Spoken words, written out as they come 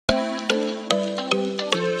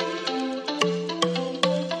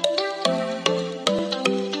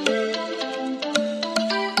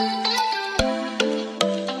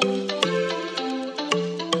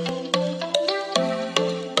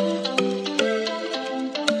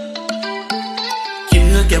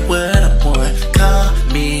get what I want. Call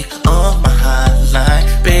me on my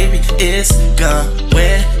hotline, baby, it's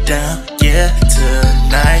going down, yeah,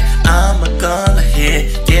 tonight. I'ma gonna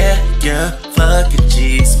hit, yeah, yeah, fucking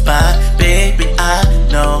G-spot. Baby, I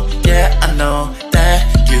know, yeah, I know that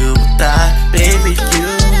you thought, baby, you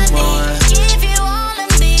want. Give you all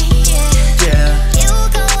of me, yeah. Yeah, You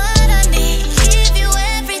got what I need, give you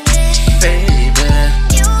everything. baby,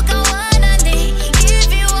 You got what I need,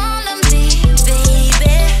 give you all of me,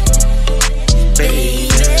 baby.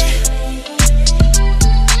 baby.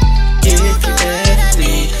 Give you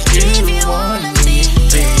everything you want me,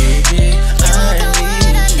 baby. I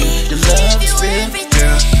need you. Your love is real,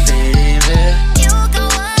 girl, baby. You got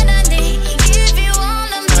what I need, give you all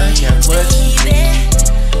of me, I got what you need.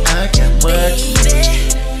 I got what you need.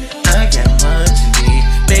 I got what you need.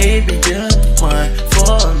 Baby, you're the one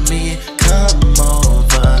for me. Come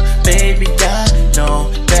over, baby. I know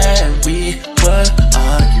that we were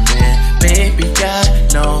arguing. Baby, I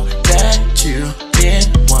know that you've been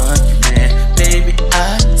wondering. Baby,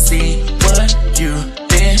 I see what you've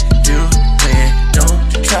been doing. Don't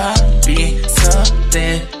you try to be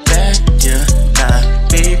something that you're not.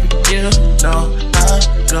 Baby, you know I'm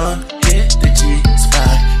gonna hit the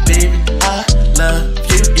G-spot. Baby, I love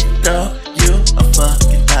you, even though you a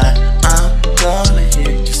fucking lie. I'm gonna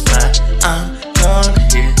hit your spot. I'm gonna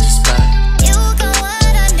hit your spot. You got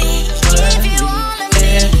what I need, give you all of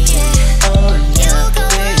me, yeah. Oh You yeah, got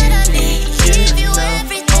what I need, baby, give you know. Oh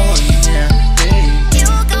everything. yeah, baby, You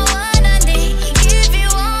got what I need, give you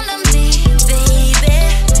all of me, baby.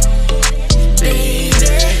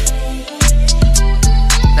 baby.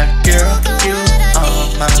 Now girl, you all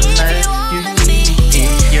my life. You need me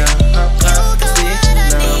in your heart. Still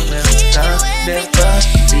love will stop, never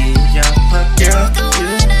be your heart. Girl, you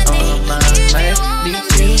all my life.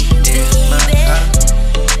 Need you in my heart,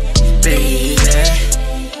 baby,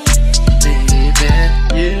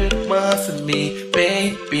 baby. You the one for me,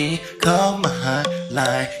 baby. Call my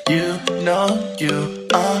hotline. You know you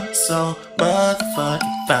are so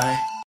motherfucking fine.